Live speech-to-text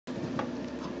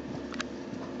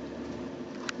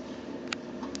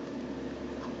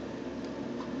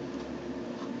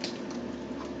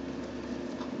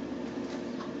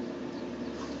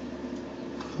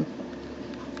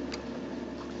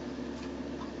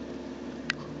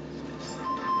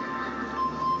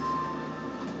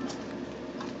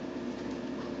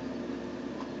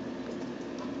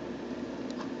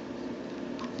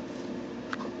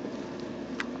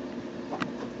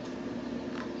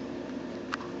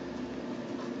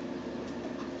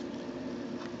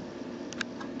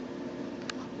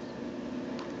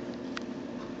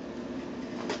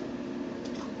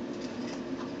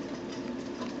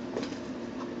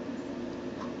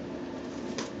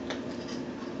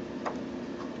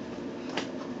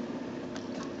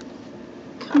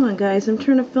Come on guys, I'm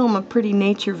trying to film a pretty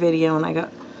nature video and I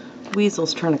got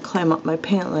weasels trying to climb up my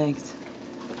pant legs.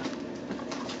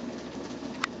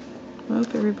 I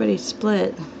hope everybody's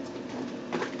split.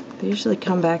 They usually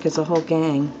come back as a whole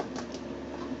gang.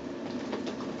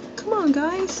 Come on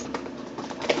guys.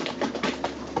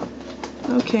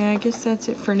 Okay, I guess that's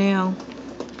it for now.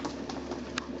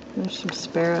 There's some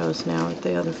sparrows now at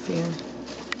the other field.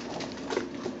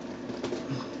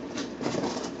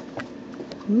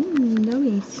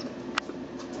 Nummies.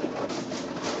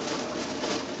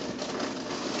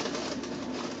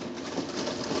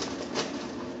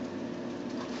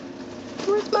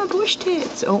 Where's my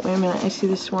bushtits? Oh, wait a minute, I see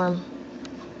the swarm.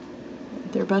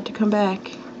 They're about to come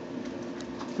back.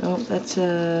 Oh, that's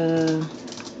I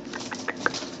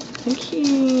think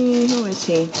who is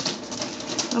he?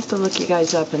 I'll have to look you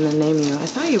guys up and then name you. I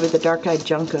thought you were the dark-eyed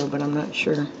Junco, but I'm not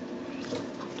sure.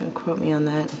 Don't quote me on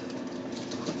that.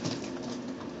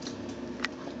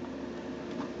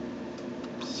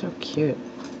 So cute.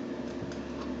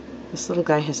 This little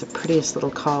guy has the prettiest little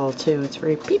call too. It's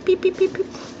very beep beep beep beep beep.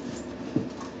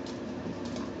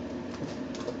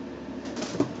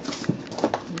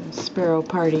 Sparrow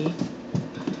party.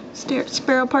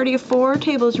 Sparrow party of 4.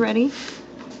 Table's ready.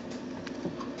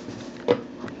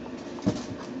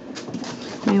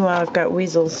 Meanwhile, I've got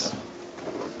weasels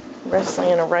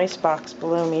wrestling in a rice box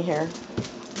below me here.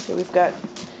 So we've got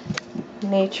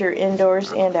nature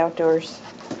indoors and outdoors.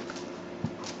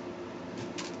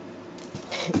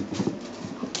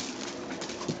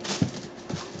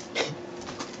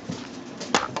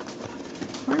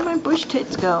 Where'd my bush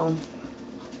tits go?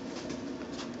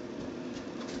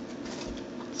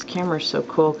 This camera's so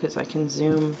cool because I can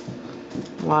zoom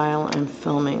while I'm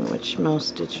filming, which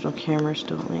most digital cameras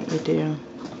don't let you do.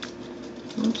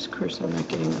 Oops, of course I'm not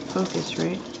getting the focus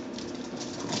right.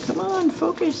 Come on,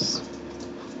 focus.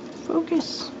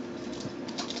 Focus.